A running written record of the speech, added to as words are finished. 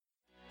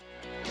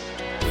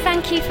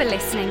Thank you for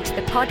listening to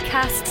the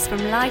podcasts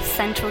from Life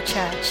Central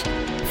Church.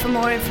 For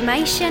more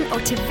information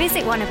or to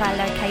visit one of our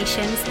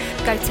locations,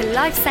 go to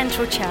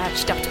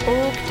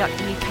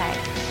lifecentralchurch.org.uk.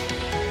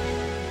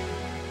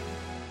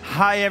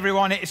 Hi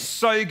everyone, it is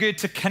so good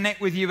to connect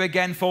with you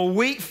again for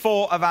week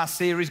 4 of our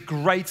series,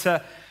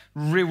 Greater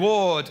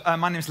Reward.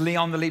 My name is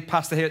Leon, the lead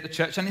pastor here at the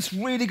church, and it's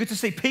really good to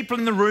see people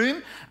in the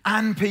room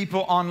and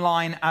people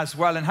online as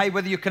well. And hey,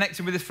 whether you're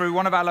connecting with us through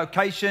one of our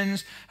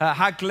locations,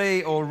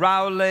 Hagley or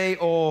Rowley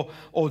or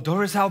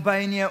Doris,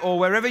 Albania, or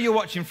wherever you're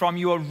watching from,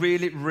 you are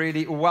really,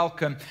 really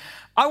welcome.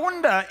 I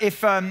wonder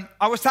if I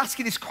was to ask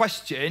you this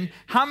question,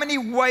 how many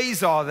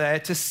ways are there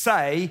to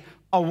say,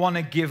 I want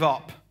to give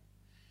up?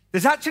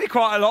 There's actually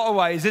quite a lot of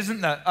ways,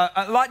 isn't there?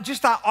 Like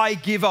just that I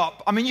give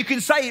up. I mean, you can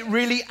say it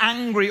really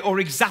angry or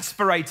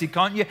exasperated,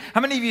 can't you?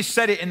 How many of you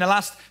said it in the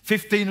last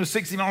 15 or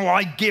 16 months? Oh,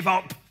 I give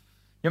up.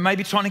 You're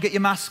maybe trying to get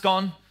your mask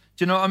on. Do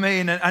you know what I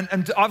mean?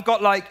 And I've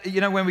got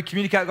when we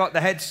communicate, I've got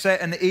the headset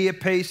and the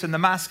earpiece and the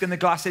mask and the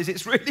glasses.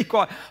 It's really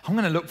I'm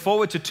going to look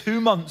forward to 2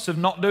 months of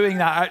not doing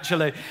that,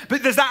 actually.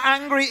 But there's that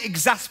angry,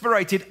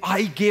 exasperated,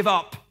 I give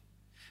up.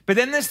 But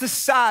then there's the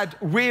sad,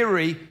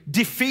 weary,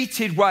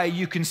 defeated way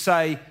you can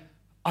say,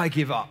 I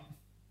give up.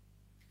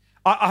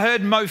 I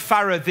heard Mo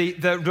Farah,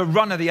 the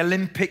runner, the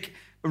Olympic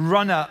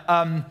runner,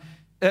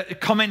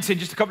 commenting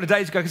just a couple of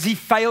days ago because he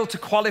failed to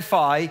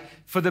qualify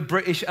for the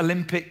British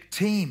Olympic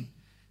team.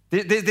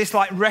 This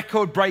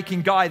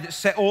record-breaking guy that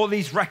set all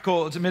these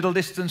records at middle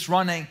distance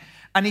running.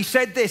 And he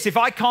said this, if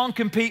I can't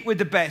compete with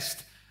the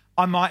best,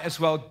 I might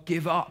as well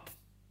give up.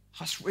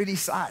 That's really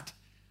sad.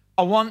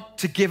 I want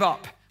to give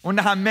up. I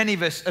wonder how many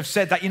of us have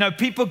said that. You know,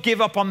 people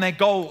give up on their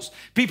goals.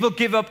 People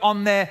give up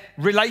on their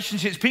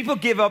relationships. People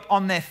give up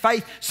on their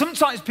faith.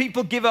 Sometimes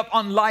people give up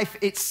on life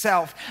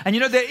itself. And you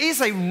know, there is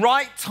a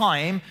right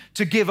time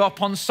to give up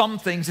on some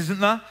things, isn't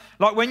there?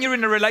 Like when you're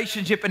in a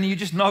relationship and you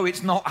just know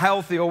it's not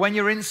healthy, or when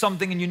you're in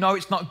something and you know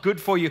it's not good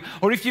for you,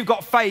 or if you've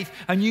got faith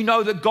and you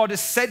know that God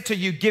has said to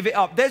you, give it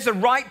up. There's a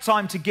right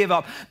time to give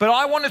up. But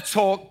I want to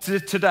talk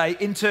today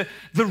into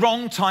the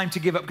wrong time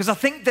to give up, because I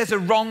think there's a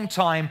wrong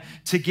time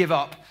to give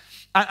up.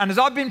 And as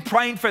I've been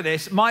praying for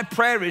this, my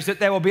prayer is that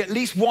there will be at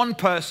least one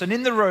person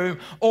in the room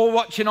or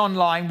watching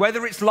online,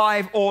 whether it's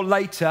live or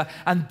later,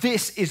 and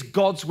this is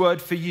God's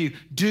word for you.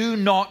 Do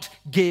not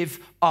give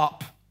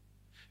up.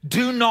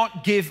 Do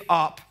not give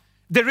up.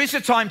 There is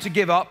a time to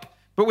give up,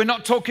 but we're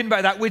not talking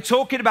about that. We're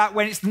talking about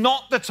when it's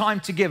not the time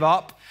to give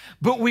up,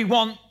 but we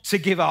want to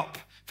give up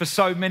for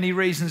so many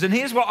reasons. And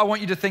here's what I want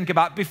you to think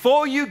about.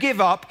 Before you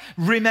give up,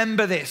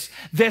 remember this.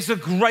 There's a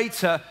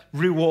greater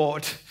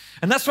reward.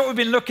 And that's what we've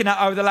been looking at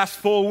over the last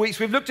 4 weeks.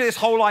 We've looked at this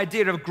whole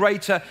idea of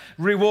greater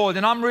reward.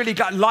 And I'm really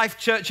glad Life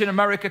Church in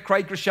America,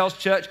 Craig Groeschel's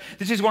church,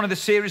 this is one of the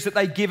series that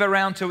they give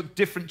around to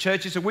different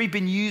churches. So we've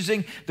been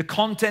using the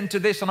content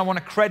of this, and I want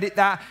to credit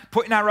that,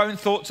 putting our own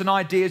thoughts and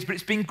ideas, but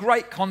it's been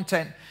great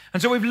content.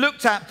 And so we've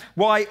looked at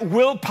why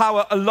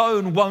willpower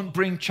alone won't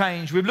bring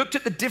change. We've looked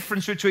at the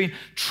difference between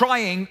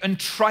trying and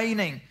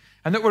training,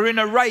 and that we're in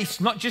a race,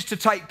 not just to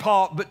take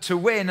part, but to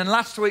win. And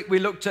last week we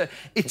looked at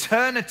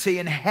eternity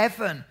and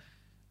heaven,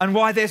 and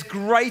why there's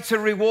greater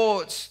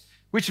rewards,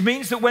 which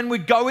means that when we're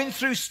going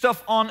through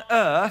stuff on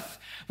earth,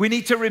 we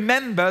need to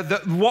remember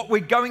that what we're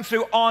going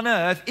through on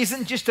earth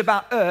isn't just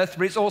about earth,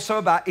 but it's also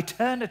about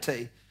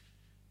eternity.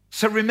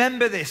 So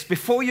remember this.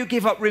 Before you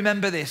give up,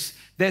 remember this.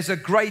 There's a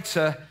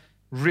greater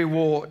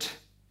reward.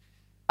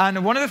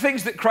 And one of the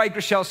things that Craig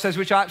Groeschel says,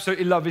 which I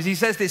absolutely love, is he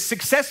says this: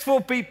 successful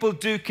people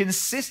do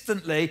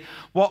consistently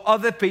what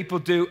other people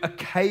do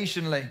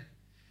occasionally.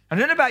 I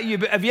don't know about you,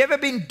 but have you ever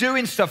been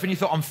doing stuff and you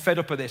thought, I'm fed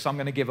up of this, I'm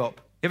going to give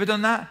up? You ever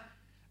done that?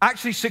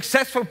 Actually,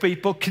 successful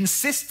people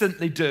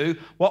consistently do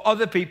what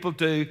other people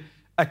do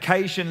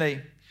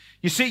occasionally.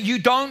 You see, you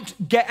don't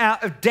get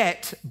out of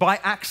debt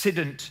by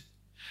accident.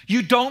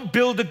 You don't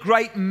build a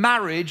great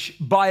marriage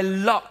by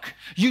luck.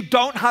 You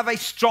don't have a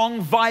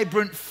strong,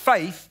 vibrant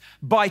faith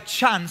by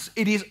chance.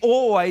 It is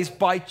always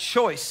by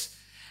choice.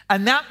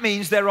 And that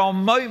means there are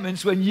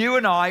moments when you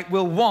and I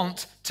will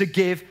want to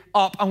give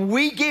up. And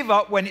we give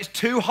up when it's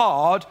too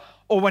hard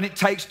or when it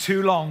takes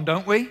too long,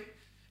 don't we?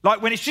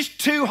 Like when it's just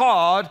too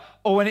hard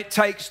or when it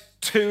takes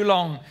too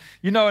long.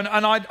 You know, and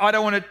I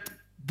don't want to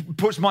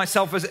put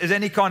myself as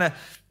any kind of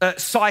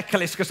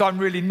cyclist, because I'm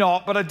really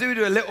not, but I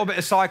do a little bit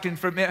of cycling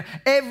for a minute.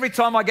 Every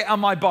time I get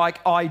on my bike,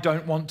 I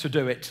don't want to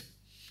do it.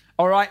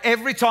 All right?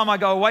 Every time I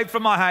go away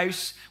from my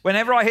house,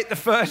 whenever I hit the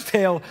first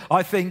hill,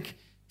 I think,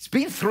 it's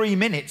been 3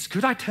 minutes.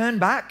 Could I turn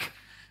back?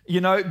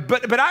 You know,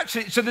 but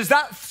actually, so there's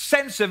that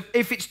sense of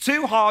if it's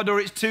too hard or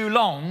it's too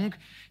long,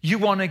 you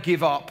want to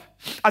give up.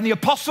 And the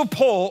Apostle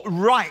Paul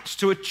writes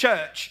to a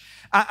church,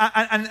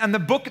 and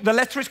the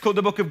letter is called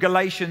the Book of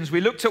Galatians.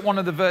 We looked at one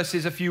of the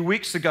verses a few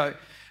weeks ago,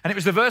 and it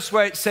was the verse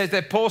where it says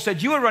that Paul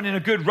said, you were running a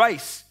good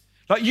race.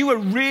 Like you were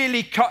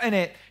really cutting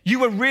it.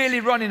 You were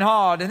really running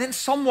hard, and then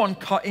someone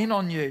cut in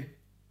on you.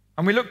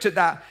 And we looked at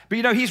that. But,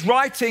 you know, he's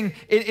writing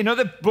in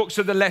other books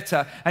of the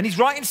letter, and he's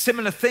writing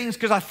similar things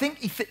because I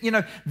think,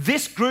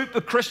 this group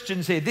of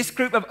Christians here, this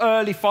group of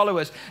early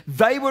followers,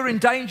 they were in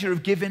danger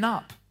of giving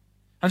up.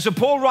 And so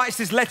Paul writes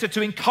this letter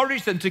to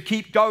encourage them to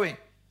keep going.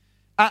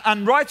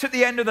 And right at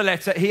the end of the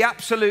letter, he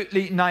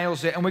absolutely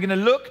nails it. And we're going to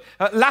look,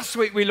 last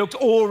week we looked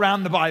all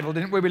around the Bible,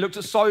 didn't we? We looked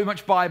at so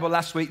much Bible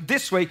last week.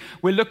 This week,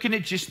 we're looking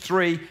at just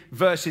 3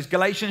 verses,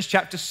 Galatians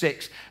chapter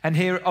 6, and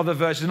here are the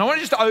verses. And I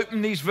want to just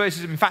open these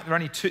verses. In fact, there are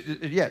only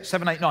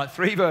 7, 8, 9,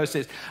 3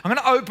 verses. I'm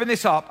going to open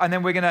this up, and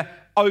then we're going to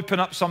open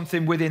up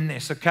something within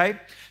this, okay?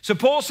 So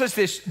Paul says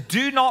this,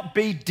 do not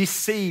be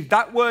deceived.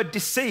 That word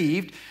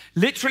deceived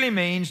literally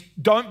means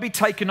don't be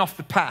taken off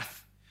the path.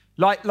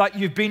 Like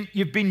you've been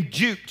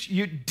duped,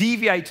 you're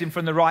deviating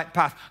from the right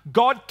path.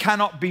 God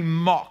cannot be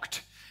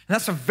mocked. And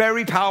that's a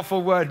very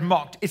powerful word,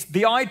 mocked. It's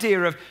the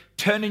idea of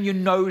turning your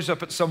nose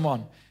up at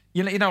someone.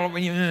 You know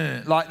when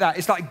you like that.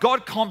 It's like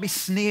God can't be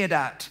sneered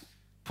at.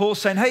 Paul's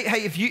saying,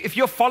 hey, if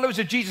you're followers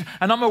of Jesus,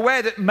 and I'm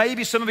aware that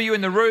maybe some of you in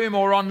the room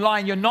or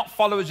online, you're not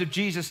followers of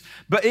Jesus,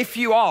 but if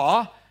you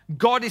are,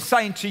 God is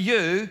saying to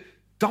you,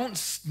 don't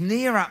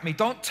sneer at me.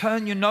 Don't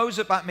turn your nose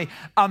up at me.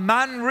 A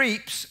man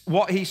reaps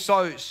what he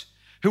sows.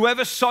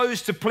 Whoever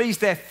sows to please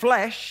their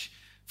flesh,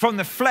 from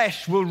the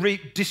flesh will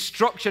reap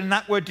destruction. And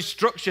that word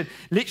destruction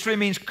literally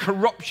means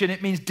corruption.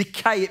 It means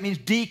decay. It means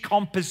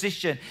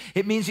decomposition.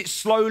 It means it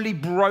slowly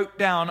broke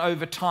down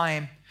over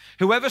time.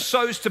 Whoever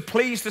sows to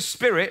please the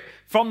Spirit,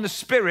 from the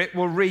Spirit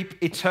will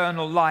reap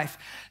eternal life.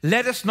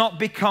 Let us not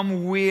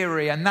become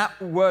weary. And that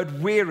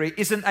word weary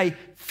isn't a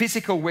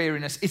physical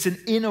weariness. It's an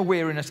inner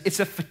weariness. It's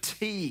a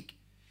fatigue.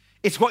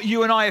 It's what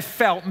you and I have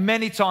felt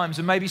many times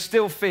and maybe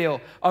still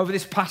feel over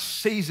this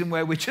past season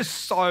where we're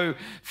just so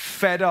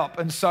fed up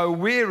and so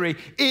weary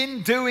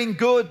in doing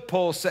good,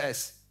 Paul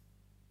says.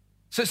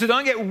 So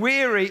don't get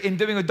weary in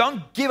doing good.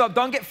 Don't give up.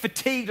 Don't get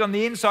fatigued on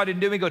the inside in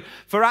doing good.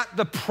 For at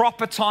the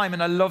proper time,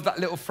 and I love that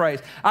little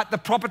phrase, at the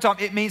proper time,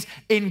 it means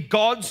in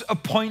God's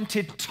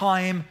appointed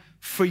time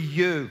for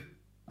you.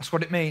 That's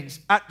what it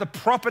means. At the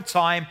proper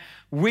time,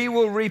 we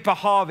will reap a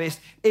harvest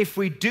if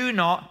we do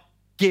not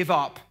give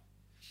up.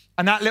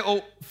 And that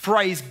little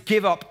phrase,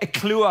 give up,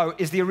 ekluo,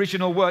 is the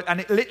original word.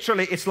 And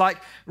it's like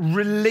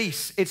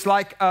release. It's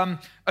like a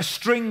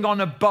string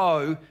on a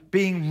bow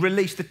being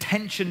released, the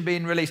tension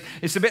being released.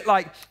 It's a bit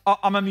like,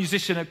 I'm a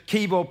musician, a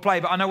keyboard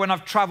player, but I know when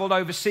I've traveled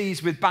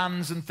overseas with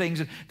bands and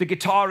things, and the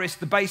guitarist,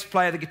 the bass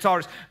player, the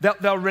guitarist,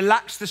 they'll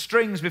relax the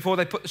strings before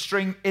they put the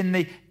string in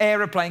the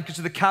aeroplane because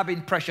of the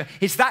cabin pressure.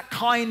 It's that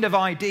kind of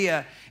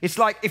idea. It's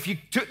like if you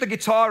took the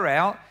guitar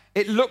out,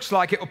 it looks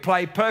like it will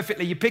play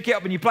perfectly. You pick it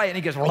up and you play it and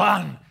it goes,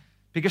 whang,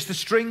 because the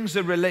strings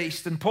are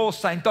released. And Paul's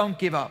saying, don't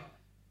give up.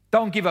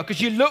 Don't give up.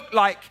 Because you look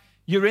like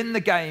you're in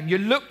the game. You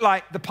look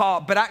like the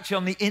part, but actually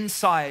on the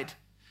inside,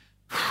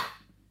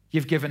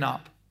 you've given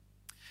up.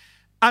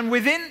 And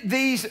within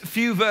these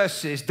few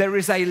verses, there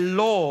is a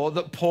law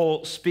that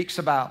Paul speaks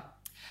about.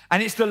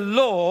 And it's the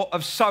law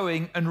of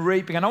sowing and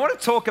reaping. And I want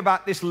to talk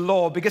about this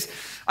law because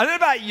I don't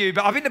know about you,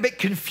 but I've been a bit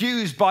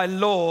confused by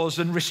laws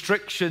and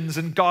restrictions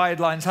and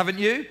guidelines, haven't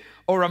you?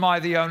 Or am I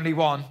the only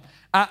one?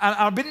 And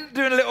I've been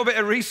doing a little bit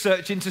of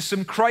research into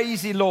some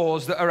crazy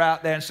laws that are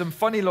out there and some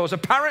funny laws.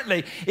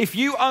 Apparently, if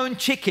you own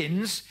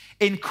chickens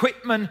in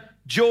Quitman,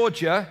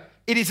 Georgia,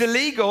 it is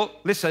illegal,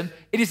 listen,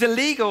 it is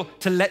illegal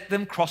to let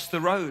them cross the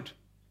road.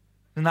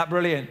 Isn't that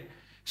brilliant?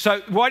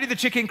 So why did the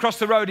chicken cross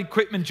the road in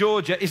Quitman,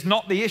 Georgia is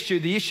not the issue.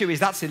 The issue is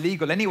that's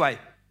illegal anyway,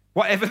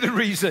 whatever the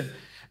reason.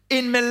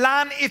 In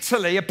Milan,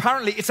 Italy,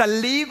 apparently it's a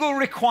legal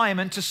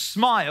requirement to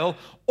smile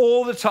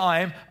all the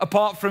time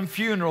apart from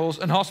funerals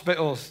and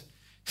hospitals.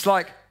 It's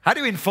like, how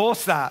do you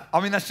enforce that? I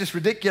mean, that's just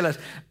ridiculous.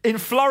 In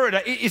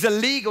Florida, it is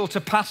illegal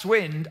to pass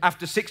wind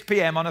after 6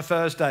 p.m. on a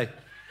Thursday.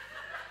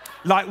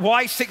 Like,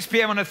 why 6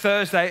 p.m. on a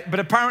Thursday?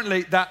 But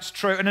apparently that's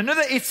true. And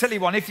another Italy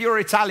one, if you're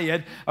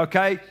Italian,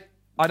 okay,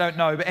 I don't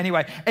know. But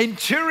anyway, in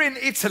Turin,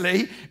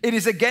 Italy, it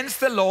is against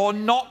the law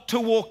not to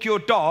walk your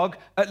dog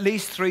at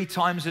least 3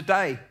 times a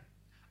day.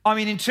 I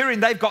mean, in Turin,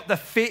 they've got the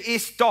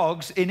fittest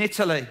dogs in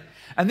Italy.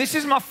 And this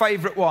is my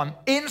favorite one.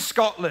 In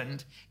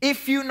Scotland,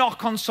 if you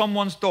knock on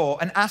someone's door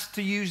and ask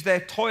to use their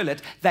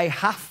toilet, they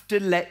have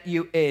to let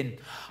you in.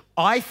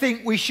 I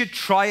think we should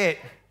try it.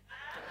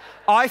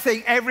 I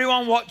think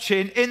everyone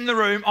watching in the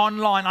room,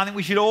 online, I think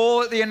we should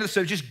all at the end of the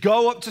service just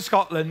go up to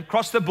Scotland,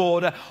 cross the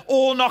border,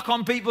 all knock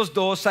on people's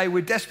doors, say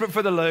we're desperate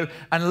for the loo,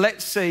 and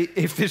let's see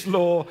if this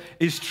law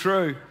is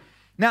true.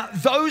 Now,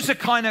 those are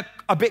kind of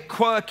a bit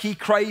quirky,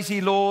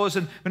 crazy laws,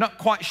 and we're not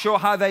quite sure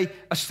how they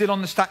are still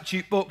on the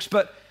statute books,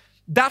 but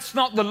that's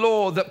not the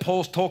law that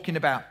Paul's talking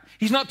about.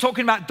 He's not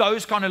talking about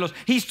those kind of laws.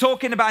 He's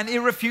talking about an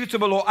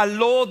irrefutable law, a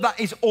law that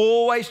is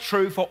always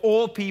true for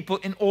all people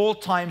in all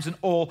times and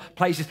all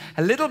places.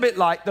 A little bit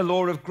like the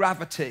law of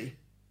gravity.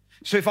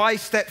 So if I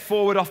step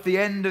forward off the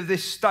end of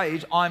this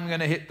stage, I'm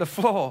going to hit the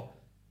floor.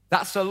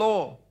 That's a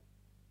law.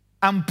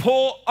 And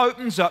Paul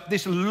opens up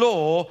this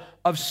law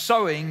of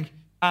sowing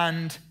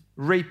and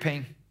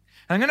reaping.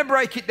 And I'm going to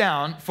break it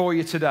down for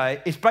you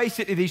today. It's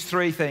basically these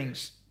 3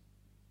 things.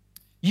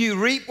 You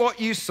reap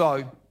what you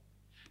sow,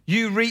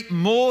 you reap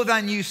more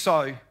than you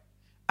sow,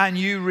 and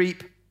you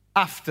reap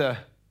after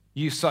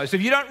you sow. So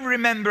if you don't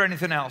remember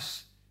anything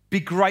else, be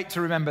great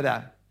to remember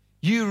that.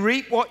 You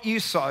reap what you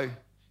sow.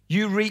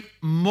 You reap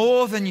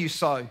more than you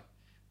sow,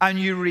 and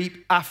you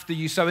reap after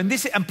you sow.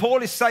 And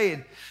Paul is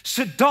saying,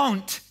 so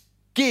don't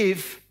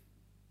give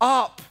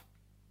up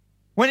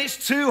when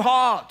it's too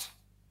hard.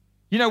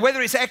 You know,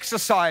 whether it's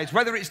exercise,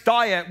 whether it's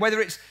diet,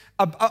 whether it's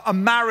a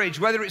marriage,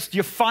 whether it's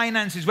your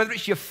finances, whether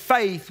it's your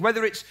faith,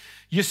 whether it's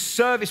your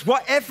service,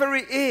 whatever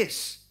it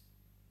is,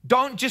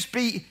 don't just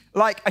be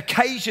like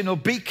occasional,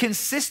 be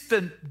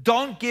consistent.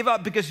 Don't give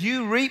up, because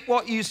you reap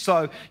what you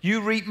sow.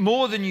 You reap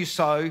more than you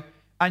sow,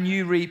 and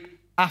you reap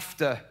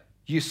after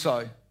you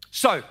sow.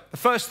 So the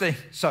first thing,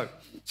 so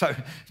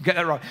get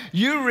that right.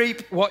 You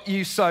reap what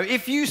you sow.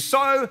 If you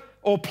sow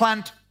or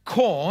plant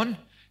corn,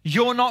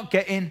 you're not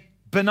getting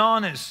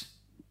bananas.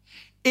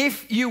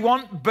 If you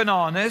want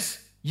bananas,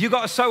 you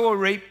got to sow or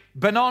reap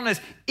bananas.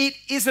 It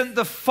isn't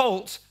the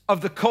fault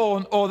of the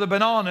corn or the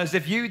bananas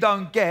if you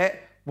don't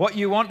get what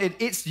you wanted.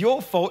 It's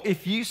your fault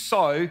if you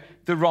sow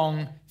the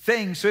wrong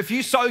thing. So if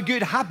you sow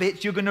good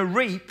habits, you're going to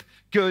reap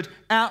good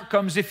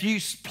outcomes. If you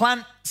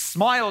plant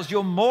smiles,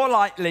 you're more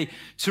likely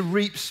to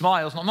reap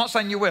smiles. I'm not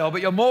saying you will,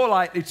 but you're more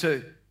likely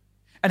to.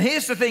 And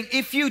here's the thing,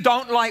 if you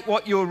don't like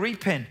what you're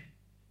reaping,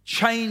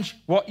 change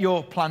what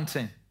you're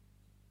planting.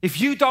 If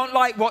you don't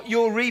like what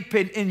you're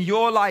reaping in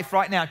your life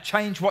right now,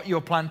 change what you're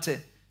planting.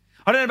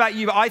 I don't know about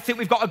you, but I think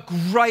we've got a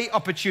great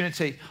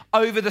opportunity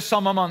over the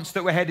summer months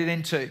that we're headed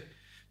into,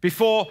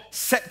 before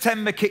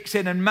September kicks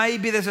in, and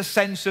maybe there's a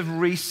sense of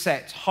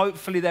reset.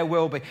 Hopefully there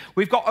will be.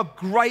 We've got a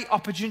great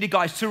opportunity,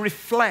 guys, to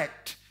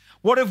reflect.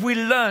 What have we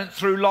learned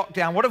through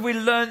lockdown? What have we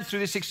learned through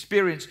this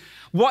experience?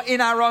 What in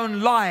our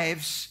own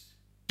lives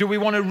do we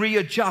want to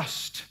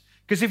readjust?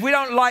 Because if we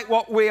don't like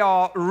what we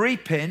are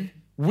reaping,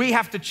 we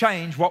have to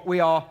change what we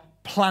are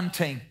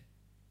planting.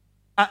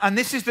 And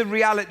this is the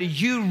reality.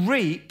 You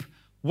reap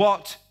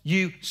what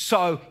you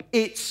sow.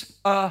 It's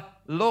a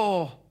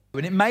law.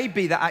 And it may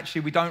be that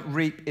actually we don't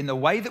reap in the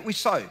way that we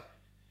sow.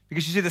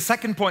 Because you see, the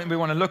second point we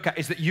want to look at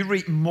is that you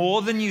reap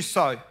more than you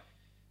sow.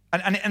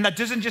 And that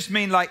doesn't just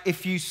mean like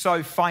if you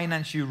sow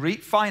finance, you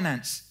reap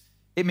finance.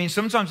 It means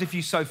sometimes if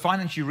you sow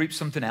finance, you reap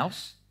something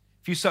else.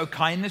 If you sow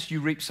kindness, you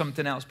reap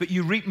something else. But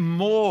you reap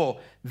more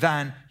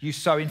than you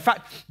sow. In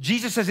fact,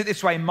 Jesus says it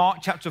this way in Mark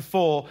chapter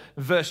 4,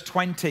 verse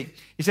 20.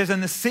 He says,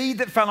 and the seed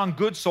that fell on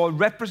good soil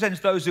represents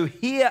those who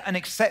hear and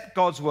accept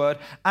God's word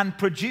and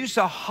produce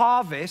a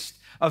harvest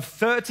of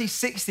 30,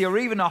 60, or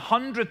even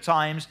 100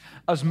 times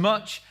as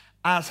much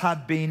as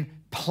had been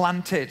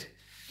planted.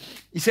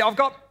 You see, I've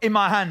got in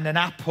my hand an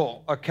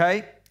apple,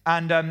 okay?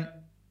 And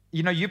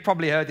you know, you've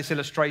probably heard this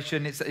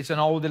illustration. It's an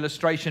old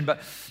illustration,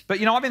 but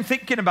you know, I've been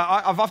thinking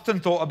about. I've often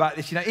thought about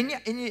this. You know,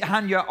 in your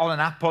hand, you're on an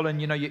apple, and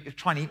you know, you're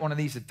trying to eat one of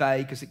these a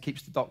day because it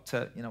keeps the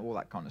doctor, you know, all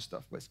that kind of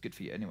stuff. Well, it's good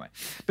for you anyway.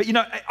 But you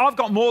know, I've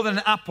got more than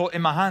an apple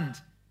in my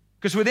hand,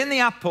 because within the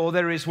apple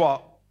there is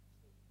what?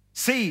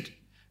 Seed.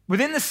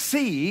 Within the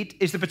seed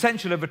is the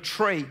potential of a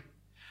tree,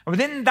 and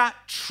within that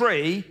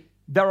tree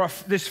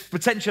there's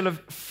potential of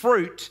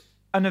fruit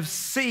and of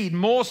seed,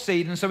 more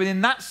seed. And so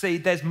within that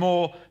seed, there's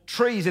more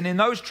trees. And in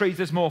those trees,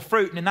 there's more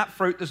fruit. And in that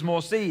fruit, there's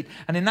more seed.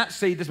 And in that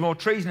seed, there's more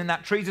trees. And in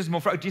that trees, there's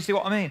more fruit. Do you see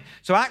what I mean?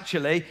 So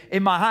actually,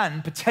 in my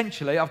hand,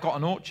 potentially, I've got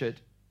an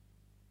orchard.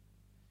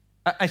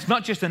 It's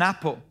not just an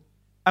apple.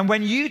 And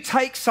when you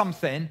take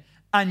something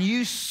and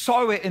you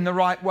sow it in the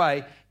right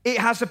way, it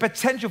has the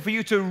potential for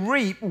you to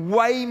reap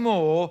way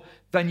more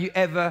than you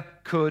ever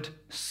could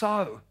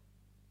sow.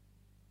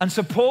 And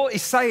so Paul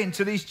is saying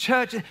to these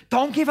churches,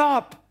 don't give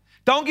up.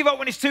 Don't give up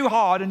when it's too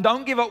hard, and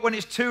don't give up when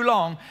it's too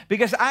long,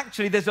 because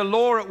actually there's a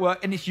law at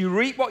work, and it's you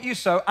reap what you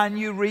sow, and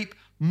you reap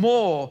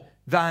more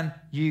than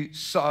you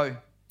sow.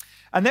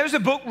 And there was a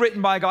book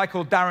written by a guy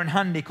called Darren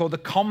Handy called The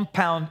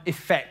Compound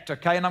Effect,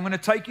 okay? And I'm going to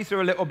take you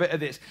through a little bit of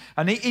this.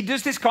 And he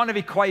does this kind of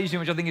equation,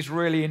 which I think is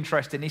really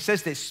interesting. He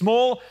says this: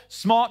 small,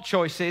 smart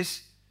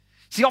choices.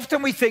 See,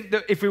 often we think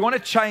that if we want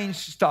to change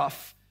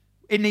stuff,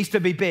 it needs to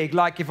be big.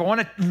 Like if I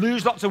want to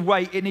lose lots of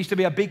weight, it needs to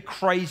be a big,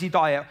 crazy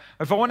diet.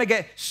 Or if I want to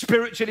get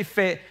spiritually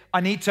fit,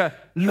 I need to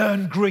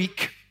learn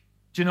Greek.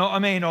 Do you know what I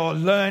mean? Or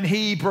learn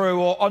Hebrew,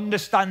 or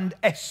understand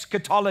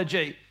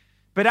eschatology.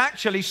 But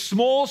actually,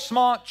 small,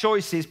 smart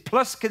choices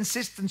plus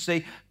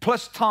consistency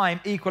plus time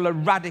equal a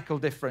radical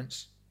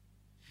difference.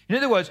 In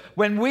other words,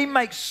 when we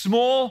make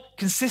small,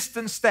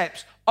 consistent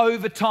steps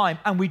over time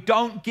and we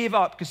don't give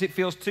up because it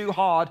feels too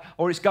hard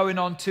or it's going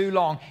on too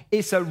long,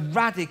 it's a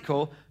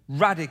radical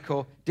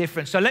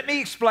difference. So let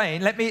me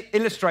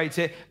illustrate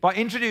it by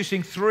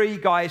introducing three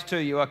guys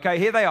to you, okay?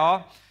 Here they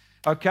are,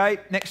 okay?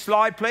 Next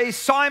slide, please.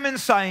 Simon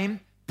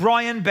Same,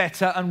 Brian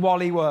Better, and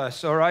Wally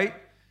Worse, all right?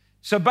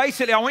 So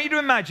basically, I want you to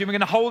imagine, we're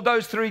going to hold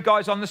those three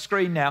guys on the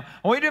screen now.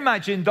 I want you to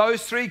imagine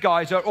those three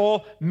guys are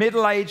all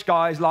middle-aged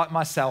guys like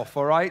myself,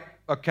 all right?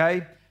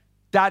 Okay?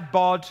 Dad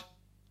bod,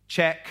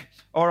 check,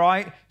 all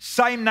right?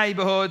 Same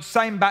neighborhood,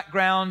 same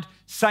background,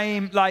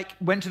 same, like,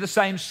 went to the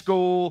same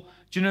school.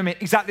 Do you know what I mean?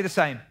 Exactly the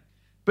same.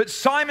 But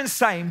Simon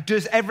Same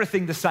does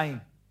everything the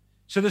same.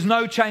 So there's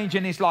no change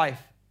in his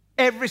life.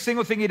 Every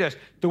single thing he does.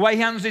 The way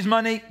he handles his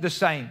money, the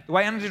same. The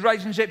way he handles his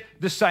relationship,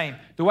 the same.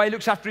 The way he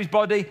looks after his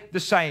body, the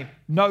same.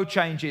 No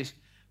changes.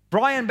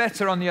 Brian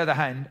Better, on the other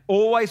hand,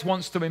 always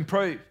wants to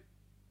improve.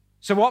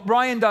 So what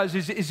Brian does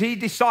is he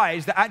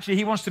decides that actually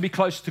he wants to be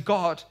close to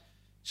God.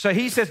 So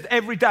he says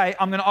every day,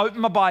 I'm going to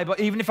open my Bible,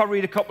 even if I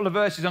read a couple of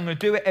verses, I'm going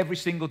to do it every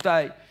single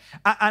day.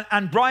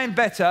 And Brian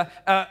Better,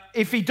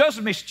 if he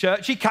does miss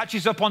church, he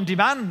catches up on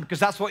demand because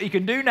that's what he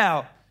can do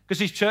now because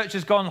his church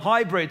has gone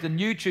hybrid and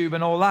YouTube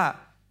and all that.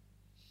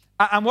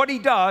 And what he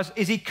does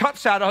is he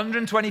cuts out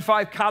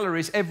 125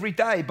 calories every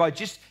day by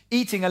just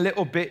eating a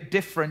little bit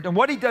different. And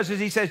what he does is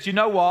he says, you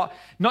know what?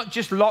 Not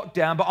just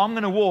lockdown, but I'm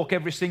going to walk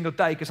every single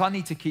day because I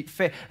need to keep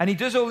fit. And he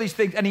does all these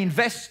things and he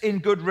invests in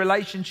good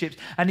relationships.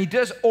 And he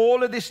does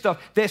all of this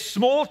stuff. There's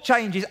small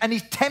changes and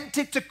he's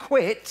tempted to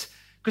quit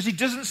because he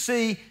doesn't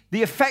see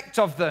the effect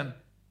of them.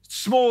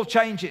 Small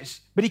changes,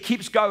 but he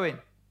keeps going.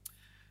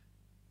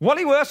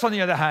 Wally Worth, on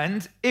the other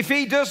hand, if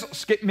he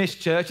does miss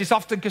church, it's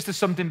often because there's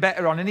something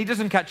better on and he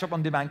doesn't catch up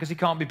on demand because he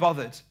can't be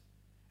bothered.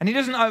 And he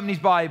doesn't open his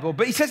Bible,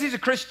 but he says he's a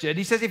Christian,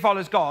 he says he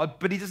follows God,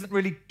 but he doesn't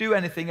really do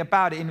anything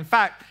about it. And in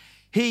fact,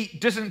 he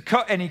doesn't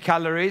cut any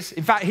calories.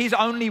 In fact, his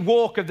only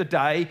walk of the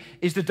day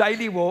is the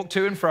daily walk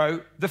to and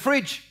fro the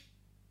fridge.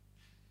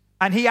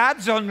 And he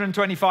adds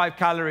 125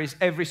 calories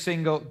every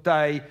single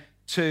day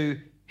to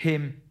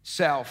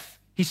himself.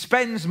 He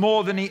spends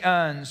more than he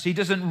earns. He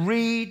doesn't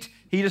read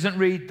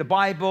the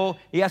Bible.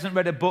 He hasn't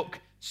read a book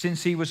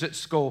since he was at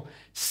school.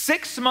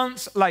 6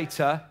 months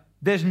later,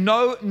 there's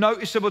no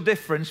noticeable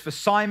difference for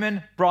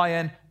Simon,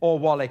 Brian, or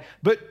Wally.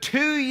 But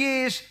 2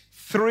 years,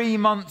 3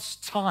 months'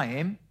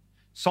 time,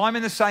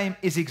 Simon the same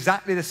is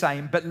exactly the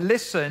same, but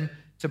listen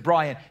to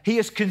Brian. He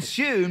has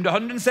consumed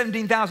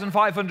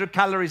 117,500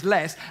 calories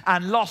less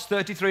and lost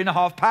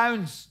 33.5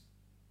 pounds.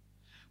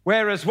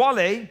 Whereas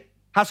Wally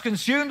has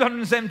consumed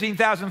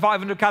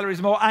 117,500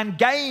 calories more and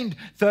gained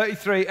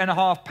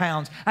 33.5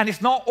 pounds. And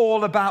it's not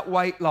all about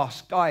weight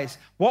loss. Guys,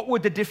 what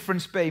would the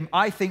difference be?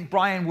 I think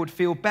Brian would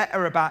feel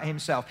better about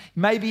himself.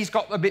 Maybe he's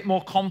got a bit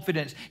more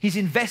confidence. He's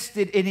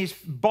invested in his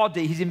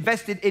body. He's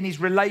invested in his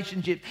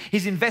relationship.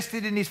 He's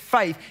invested in his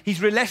faith.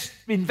 He's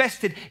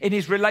invested in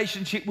his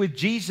relationship with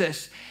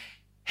Jesus.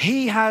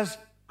 He has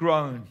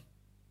grown.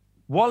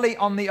 Wally,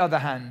 on the other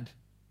hand,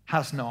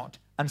 has not.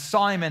 And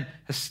Simon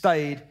has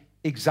stayed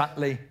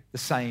exactly the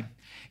same.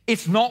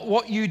 It's not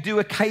what you do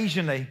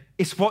occasionally,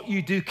 it's what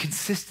you do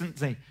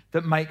consistently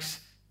that makes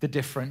the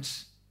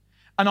difference.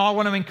 And I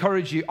want to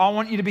encourage you. I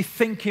want you to be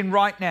thinking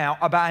right now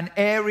about an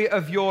area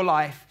of your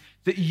life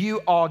that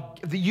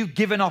you've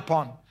given up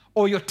on,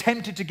 or you're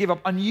tempted to give up,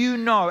 and you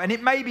know, and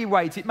it may be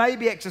weight, it may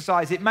be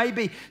exercise, it may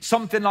be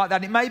something like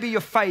that, it may be your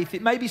faith,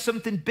 it may be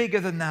something bigger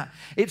than that.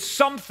 It's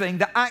something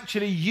that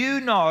actually you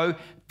know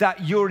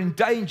that you're in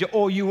danger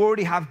or you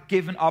already have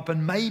given up,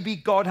 and maybe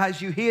God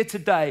has you here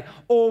today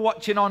or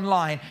watching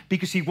online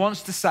because he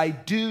wants to say,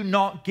 do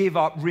not give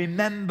up.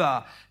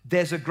 Remember,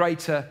 there's a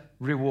greater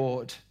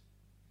reward.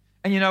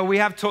 And you know, we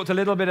have talked a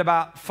little bit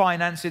about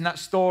finance in that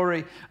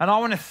story, and I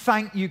want to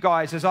thank you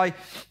guys as I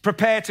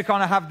prepare to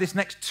kind of have this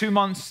next 2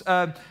 months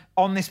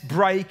on this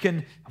break,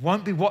 and I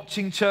won't be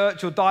watching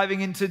church or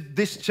diving into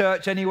this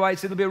church anyway,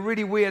 so it'll be a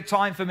really weird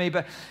time for me,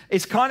 but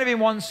it's kind of in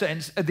one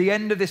sense, at the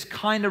end of this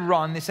kind of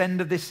run, this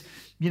end of this,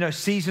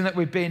 season that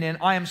we've been in,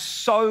 I am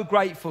so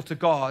grateful to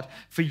God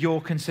for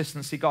your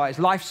consistency, guys.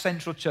 Life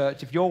Central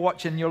Church, if you're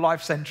watching your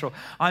Life Central,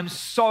 I'm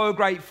so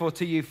grateful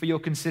to you for your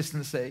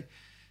consistency.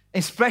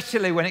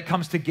 Especially when it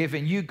comes to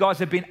giving. You guys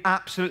have been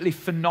absolutely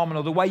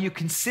phenomenal. The way you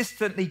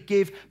consistently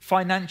give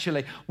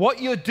financially. What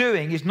you're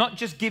doing is not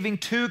just giving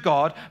to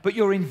God, but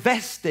you're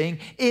investing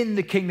in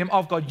the kingdom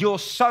of God. You're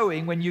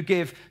sowing when you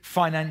give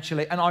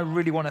financially. And I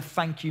really want to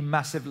thank you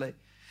massively.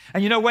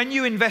 And when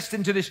you invest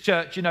into this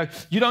church,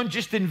 you don't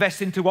just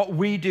invest into what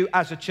we do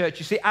as a church.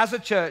 You see, as a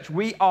church,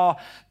 we are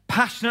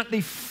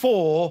passionately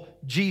for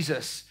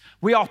Jesus.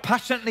 We are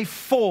passionately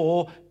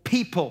for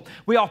people.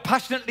 We are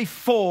passionately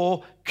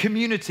for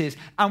communities,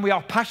 and we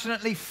are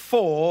passionately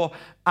for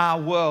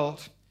our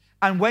world.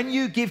 And when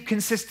you give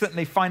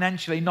consistently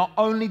financially, not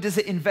only does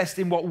it invest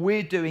in what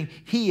we're doing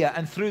here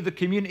and through the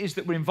communities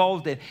that we're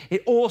involved in,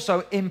 it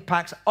also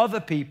impacts other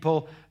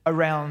people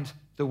around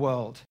the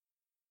world.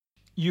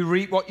 You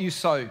reap what you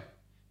sow.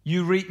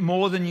 You reap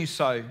more than you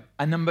sow.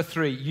 And number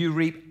 3, you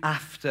reap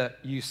after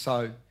you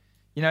sow.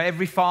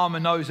 Every farmer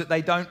knows that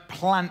they don't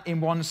plant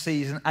in one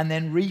season and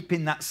then reap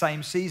in that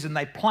same season.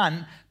 They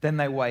plant, then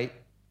they wait.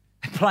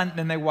 They plant,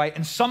 then they wait.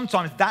 And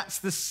sometimes that's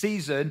the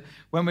season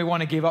when we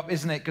want to give up,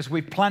 isn't it? Because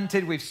we've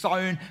planted, we've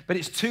sown, but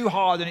it's too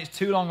hard and it's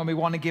too long and we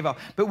want to give up.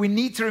 But we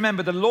need to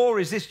remember the law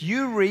is this: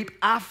 you reap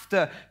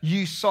after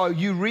you sow.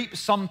 You reap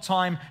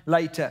sometime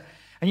later.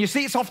 And you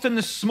see, it's often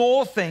the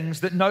small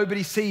things that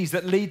nobody sees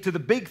that lead to the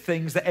big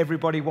things that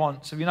everybody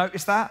wants. Have you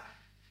noticed that?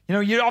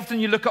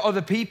 You look at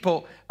other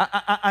people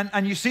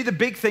and you see the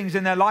big things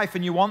in their life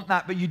and you want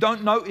that, but you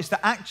don't notice that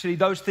actually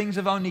those things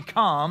have only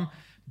come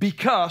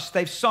because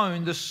they've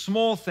sown the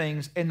small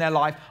things in their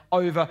life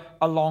over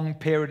a long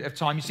period of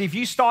time. You see, if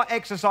you start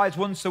exercise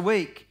once a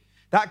week,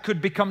 That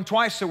could become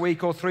twice a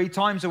week or 3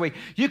 times a week.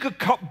 You could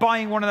cut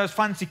buying one of those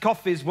fancy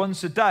coffees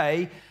once a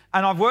day,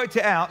 and I've worked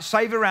it out,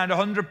 save around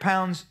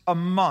 £100 a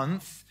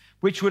month,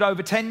 which would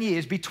over 10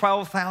 years be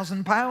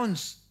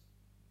 £12,000.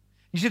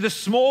 You see, the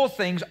small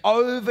things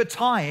over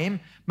time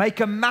make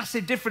a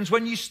massive difference.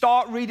 When you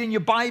start reading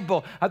your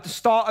Bible at the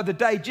start of the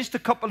day, just a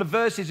couple of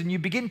verses, and you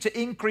begin to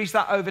increase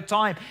that over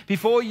time,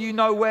 before you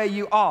know where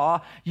you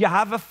are, you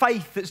have a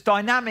faith that's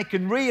dynamic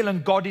and real,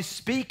 and God is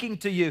speaking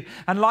to you.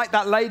 And like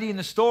that lady in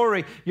the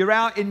story, you're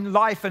out in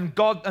life, and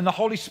God and the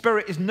Holy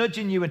Spirit is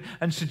nudging you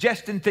and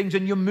suggesting things,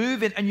 and you're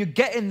moving, and you're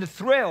getting the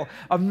thrill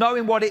of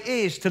knowing what it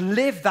is to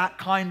live that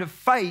kind of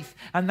faith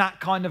and that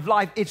kind of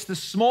life. It's the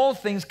small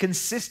things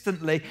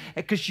consistently,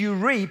 because you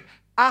reap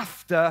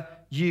after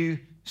you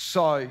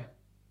sow.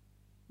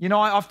 You know,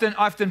 I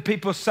often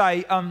people say,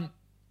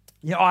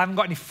 you know, I haven't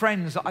got any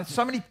friends.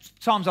 So many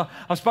times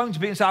I've spoken to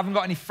people and say, I haven't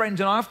got any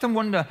friends. And I often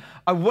wonder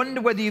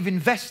whether you've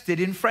invested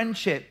in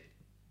friendship.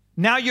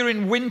 Now you're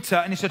in winter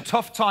and it's a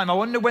tough time. I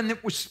wonder when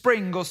it was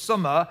spring or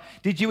summer,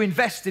 did you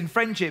invest in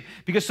friendship?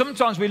 Because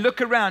sometimes we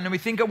look around and we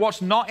think of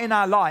what's not in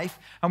our life,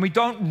 and we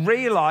don't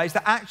realize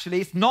that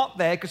actually it's not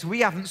there because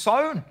we haven't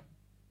sown.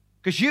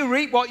 Because you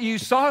reap what you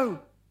sow.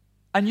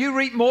 And you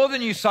reap more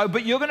than you sow,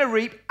 but you're going to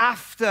reap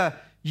after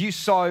you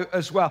sow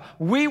as well.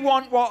 We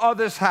want what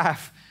others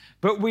have,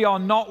 but we are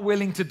not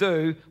willing to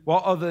do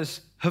what others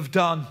have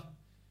done.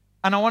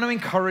 And I want to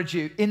encourage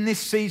you in this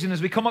season,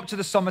 as we come up to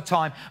the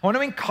summertime, I want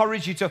to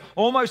encourage you to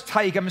almost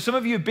take, some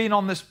of you have been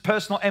on this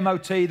personal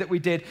MOT that we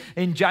did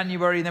in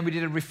January, and then we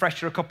did a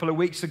refresher a couple of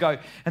weeks ago.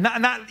 And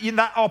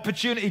that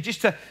opportunity just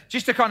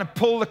to kind of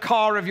pull the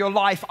car of your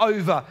life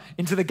over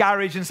into the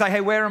garage and say, hey,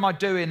 where am I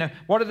doing? And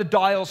what are the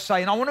dials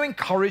saying? I want to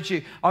encourage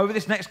you over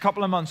this next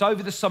couple of months,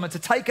 over the summer, to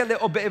take a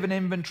little bit of an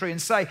inventory and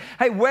say,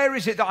 hey, where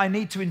is it that I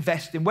need to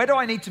invest in? Where do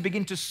I need to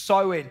begin to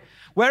sow in?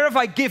 Where have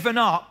I given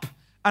up?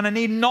 And I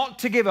need not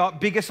to give up,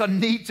 because I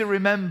need to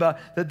remember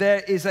that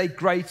there is a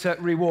greater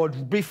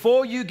reward.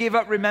 Before you give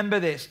up, remember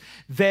this: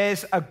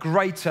 there's a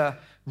greater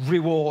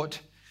reward.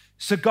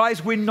 So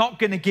guys, we're not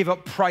going to give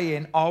up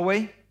praying, are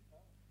we?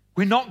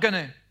 We're not going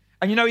to.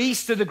 And you know,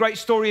 Easter, the great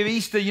story of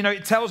Easter, you know,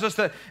 it tells us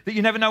that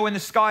you never know when the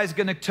sky is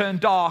going to turn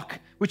dark,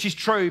 which is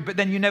true, but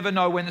then you never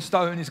know when the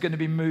stone is going to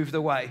be moved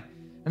away.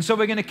 And so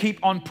we're going to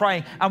keep on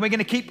praying, and we're going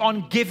to keep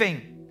on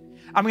giving.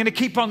 And we're going to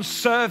keep on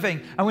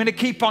serving, and we're going to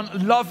keep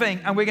on loving,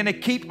 and we're going to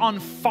keep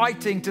on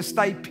fighting to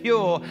stay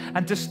pure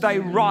and to stay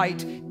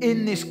right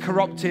in this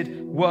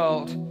corrupted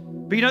world.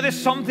 But you know, there's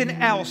something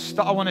else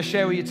that I want to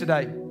share with you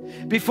today.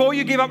 Before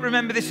you give up,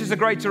 remember this is a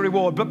greater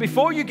reward. But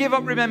before you give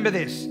up, remember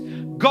this: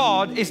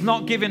 God is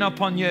not giving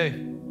up on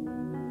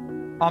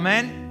you.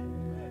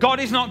 Amen? God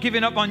is not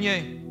giving up on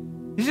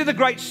you. This is the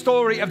great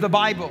story of the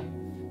Bible.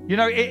 You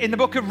know, in the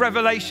book of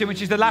Revelation,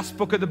 which is the last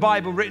book of the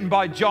Bible written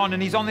by John,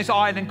 and he's on this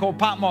island called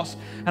Patmos.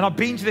 And I've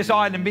been to this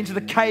island, been to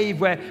the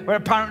cave where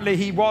apparently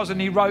he was, and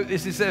he wrote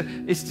this.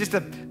 It's just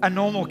a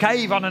normal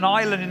cave on an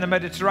island in the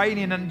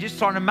Mediterranean. And just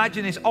trying to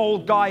imagine this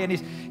old guy, and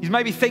he's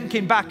maybe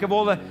thinking back of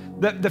all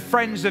the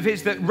friends of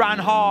his that ran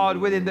hard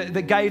with him,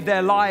 that gave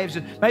their lives.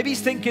 And maybe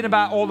he's thinking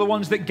about all the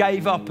ones that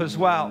gave up as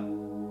well.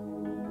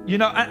 You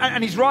know,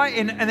 and he's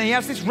writing, and then he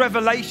has this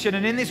revelation,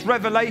 and in this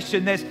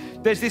revelation, there's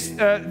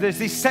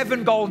these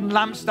 7 golden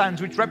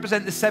lampstands which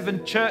represent the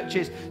 7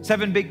 churches,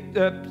 7 big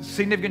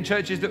significant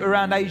churches that were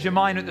around Asia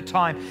Minor at the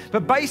time.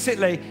 But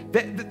basically,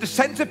 the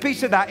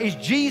centerpiece of that is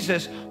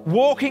Jesus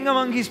walking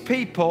among his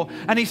people,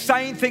 and he's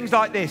saying things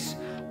like this: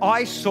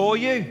 I saw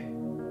you.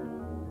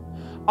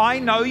 I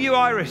know you,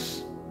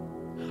 Iris.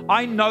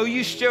 I know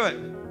you, Stuart.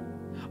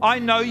 I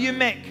know you,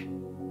 Mick.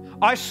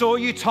 I saw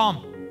you,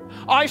 Tom.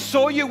 I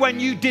saw you when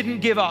you didn't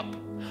give up.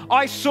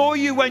 I saw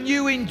you when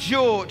you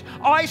endured.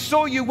 I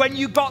saw you when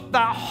you got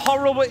that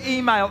horrible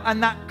email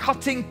and that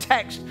cutting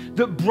text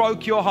that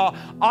broke your heart.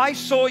 I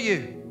saw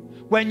you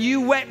when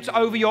you wept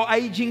over your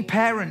aging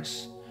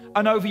parents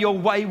and over your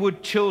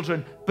wayward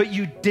children, but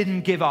you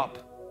didn't give up.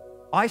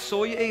 I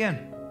saw you, Ian,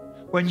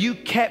 when you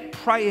kept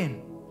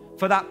praying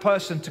for that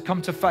person to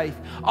come to faith.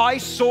 I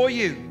saw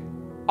you,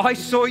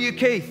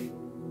 Keith,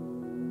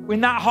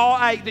 in that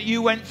heartache that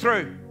you went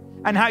through,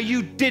 and how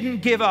you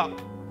didn't give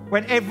up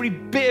when every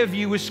bit of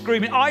you was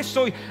screaming. I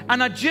saw you,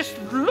 and I just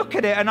look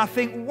at it and I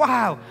think,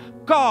 wow,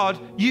 God,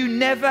 you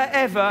never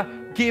ever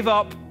give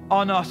up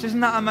on us. Isn't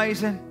that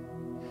amazing?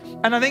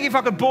 And I think if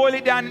I could boil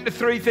it down into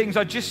 3 things,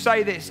 I'd just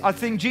say this. I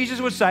think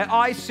Jesus would say,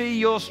 I see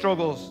your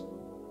struggles.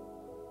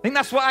 I think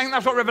that's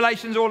what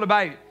Revelation's all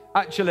about.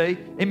 Actually,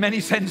 in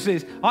many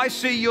senses, I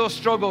see your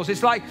struggles.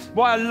 It's like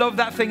why I love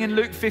that thing in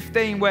Luke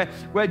 15 where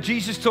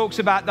Jesus talks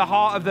about the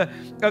heart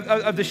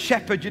of the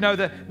shepherd, you know,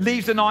 that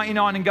leaves the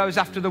 99 and goes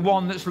after the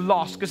one that's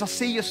lost. Because I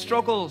see your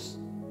struggles,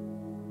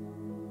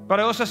 but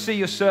I also see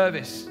your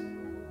service,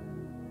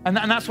 and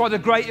that's why the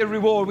greater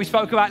reward we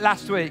spoke about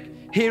last week.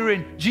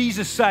 Hearing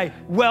Jesus say,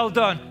 "Well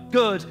done,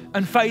 good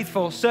and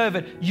faithful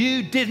servant.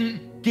 You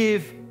didn't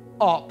give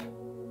up."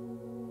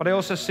 But I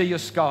also see your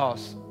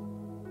scars.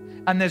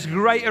 And there's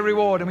greater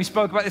reward, and we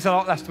spoke about this a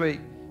lot last week.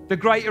 the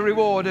greater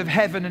reward of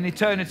heaven and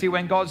eternity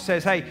when God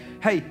says, hey,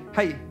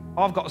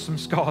 I've got some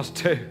scars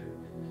too.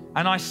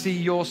 And I see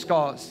your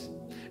scars.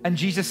 And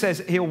Jesus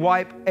says he'll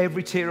wipe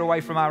every tear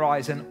away from our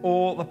eyes and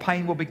all the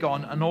pain will be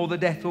gone and all the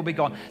death will be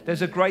gone.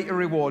 There's a greater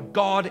reward.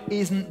 God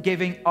isn't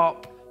giving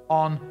up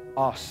on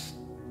us.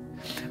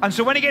 And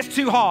so when it gets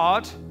too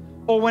hard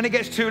or when it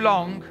gets too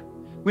long,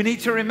 we need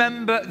to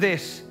remember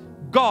this.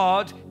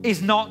 God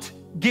is not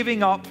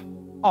giving up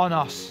on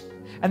us.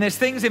 And there's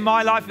things in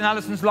my life and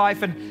Alison's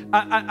life,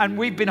 and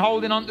we've been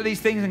holding on to these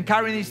things and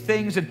carrying these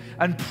things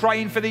and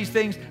praying for these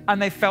things,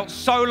 and they felt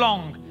so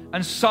long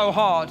and so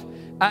hard.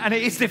 And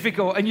it is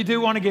difficult, and you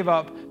do want to give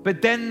up.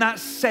 But then that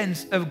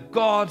sense of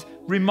God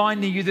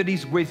reminding you that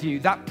he's with you,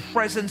 that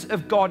presence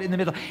of God in the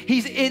middle.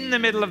 He's in the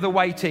middle of the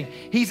waiting.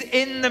 He's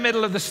in the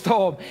middle of the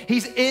storm.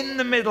 He's in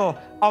the middle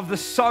of the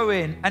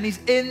sowing, and he's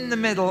in the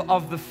middle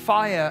of the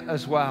fire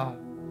as well.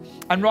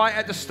 And right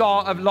at the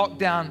start of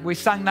lockdown, we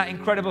sang that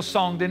incredible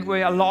song, didn't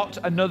we? A lot,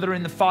 another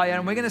in the fire.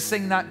 And we're going to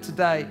sing that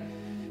today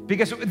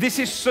because this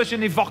is such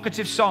an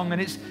evocative song.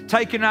 And it's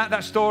taken out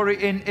that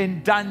story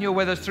in Daniel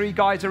where those three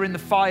guys are in the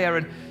fire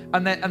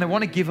and they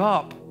want to give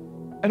up.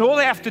 And all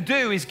they have to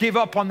do is give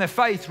up on their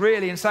faith,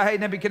 really, and say, hey,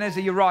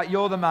 Nebuchadnezzar, you're right.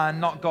 You're the man,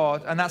 not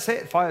God. And that's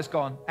it. Fire's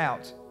gone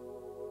out.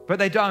 But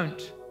they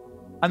don't.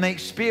 And they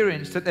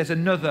experience that there's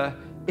another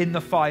in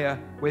the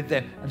fire with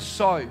them. And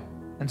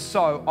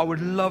so I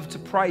would love to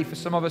pray for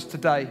some of us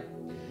today,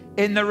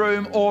 in the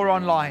room or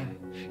online.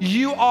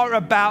 You are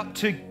about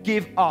to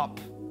give up,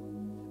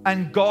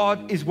 and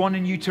God is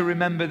wanting you to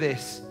remember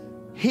this.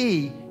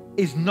 He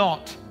is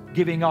not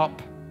giving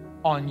up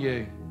on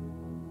you.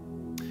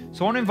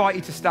 So I want to invite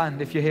you to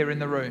stand if you're here in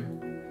the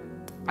room.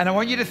 And I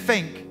want you to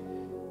think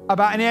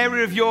about an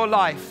area of your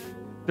life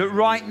that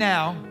right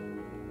now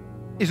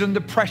is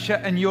under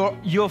pressure and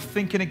you're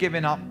thinking of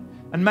giving up.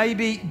 And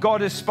maybe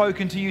God has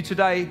spoken to you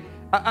today.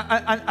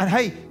 And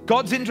hey,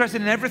 God's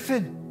interested in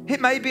everything. It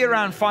may be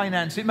around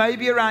finance. It may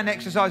be around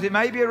exercise. It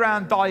may be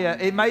around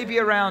diet. It may be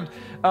around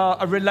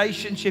a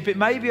relationship. It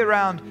may be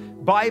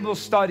around Bible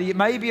study. It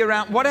may be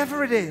around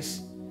whatever it is.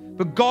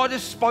 But God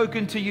has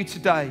spoken to you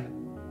today.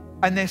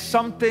 And there's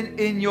something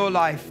in your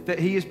life that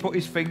he has put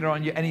his finger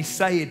on you. And he's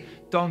saying,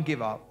 don't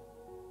give up.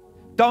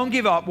 Don't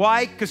give up.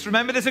 Why? Because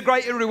remember, there's a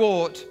greater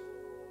reward.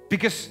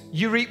 Because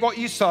you reap what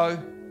you sow.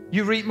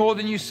 You reap more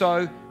than you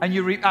sow, and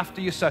you reap after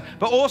you sow.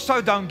 But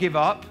also don't give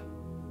up,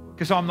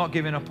 because I'm not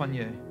giving up on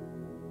you.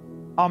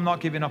 I'm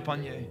not giving up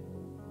on you.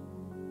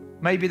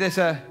 Maybe there's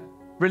a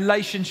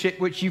relationship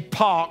which you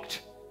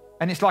parked,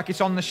 and it's like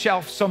it's on the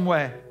shelf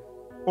somewhere,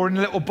 or in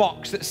a little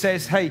box that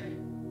says, hey,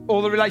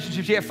 all the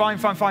relationships, yeah, fine.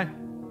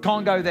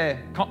 Can't go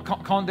there.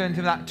 Can't do anything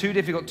with that. Too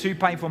difficult, too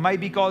painful.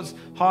 Maybe God's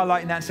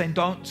highlighting that and saying,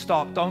 don't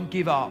stop, don't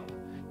give up.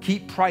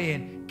 Keep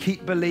praying,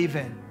 keep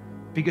believing,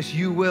 because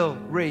you will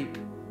reap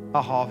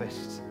a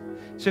harvest.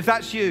 So if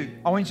that's you,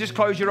 I want you to just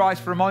close your eyes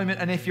for a moment.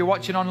 And if you're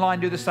watching online,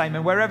 do the same.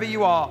 And wherever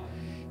you are,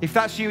 if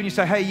that's you and you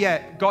say, hey,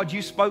 yeah, God,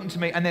 you've spoken to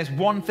me and there's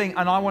one thing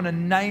and I want to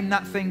name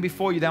that thing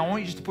before you, then I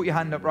want you just to put your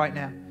hand up right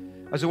now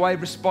as a way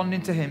of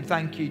responding to him.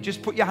 Thank you.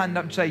 Just put your hand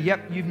up and say,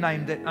 yep, you've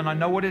named it and I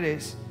know what it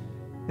is.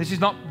 This is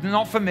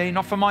not for me,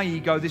 not for my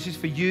ego. This is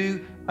for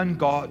you and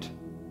God.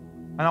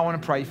 And I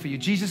want to pray for you.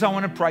 Jesus, I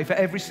want to pray for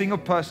every single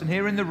person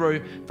here in the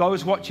room,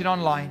 those watching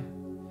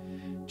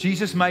online.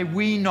 Jesus, may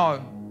we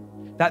know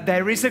that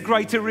there is a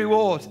greater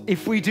reward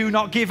if we do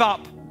not give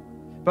up.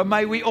 But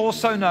may we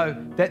also know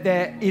that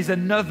there is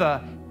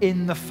another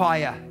in the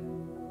fire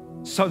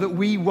so that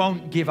we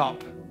won't give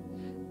up.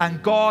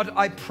 And God,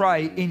 I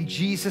pray in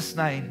Jesus'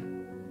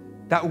 name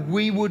that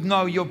we would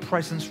know your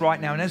presence right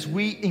now. And as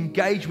we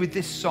engage with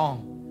this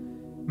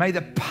song, may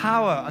the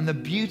power and the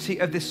beauty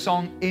of this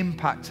song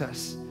impact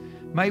us.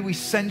 May we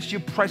sense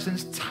your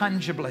presence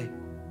tangibly.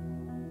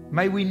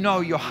 May we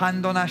know your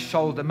hand on our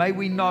shoulder. May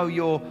we know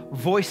your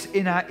voice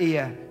in our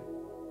ear.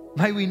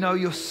 May we know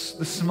the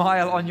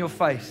smile on your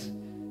face.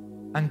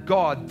 And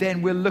God,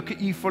 then we'll look at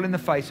you full in the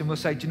face and we'll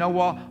say, do you know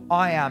what?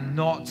 I am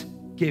not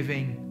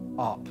giving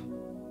up.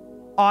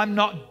 I'm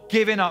not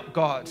giving up,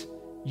 God.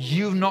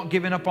 You've not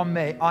given up on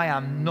me. I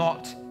am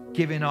not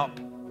giving up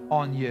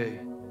on you.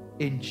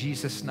 In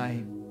Jesus'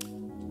 name,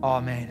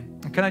 amen.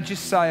 And can I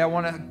just say, I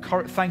want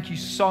to thank you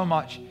so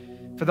much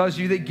for those of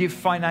you that give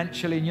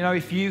financially. And you know,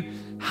 if you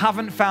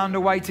haven't found a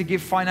way to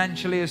give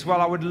financially as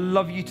well, I would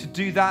love you to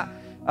do that.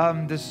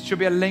 There should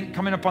be a link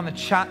coming up on the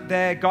chat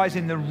there. Guys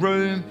in the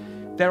room,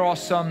 there are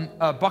some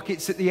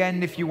buckets at the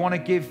end if you want to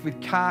give with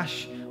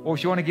cash, or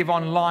if you want to give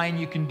online,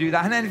 you can do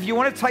that. And then if you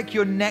want to take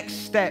your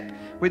next step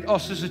with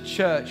us as a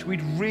church,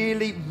 we'd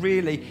really,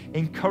 really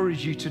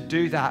encourage you to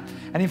do that.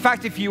 And in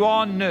fact, if you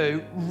are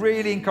new,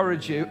 really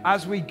encourage you,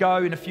 as we go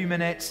in a few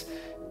minutes,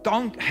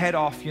 don't head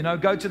off,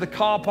 go to the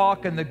car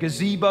park and the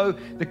gazebo,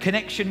 the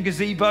Connection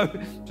gazebo,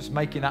 just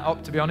making that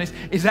up to be honest,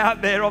 is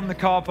out there on the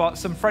car park.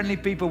 Some friendly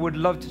people would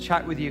love to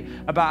chat with you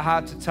about how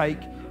to take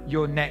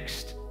your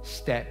next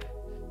step.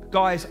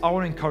 Guys, I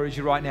want to encourage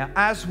you right now,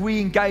 as we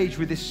engage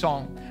with this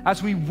song,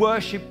 as we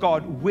worship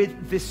God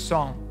with this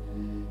song,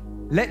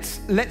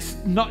 let's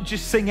not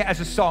just sing it as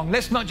a song.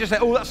 Let's not just say,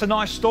 oh, that's a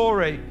nice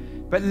story.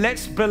 But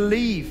let's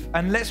believe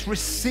and let's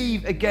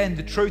receive again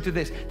the truth of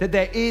this, that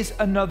there is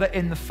another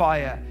in the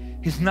fire.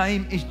 His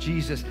name is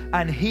Jesus,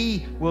 and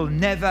he will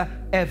never,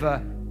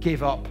 ever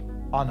give up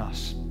on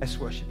us. Let's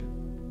worship him.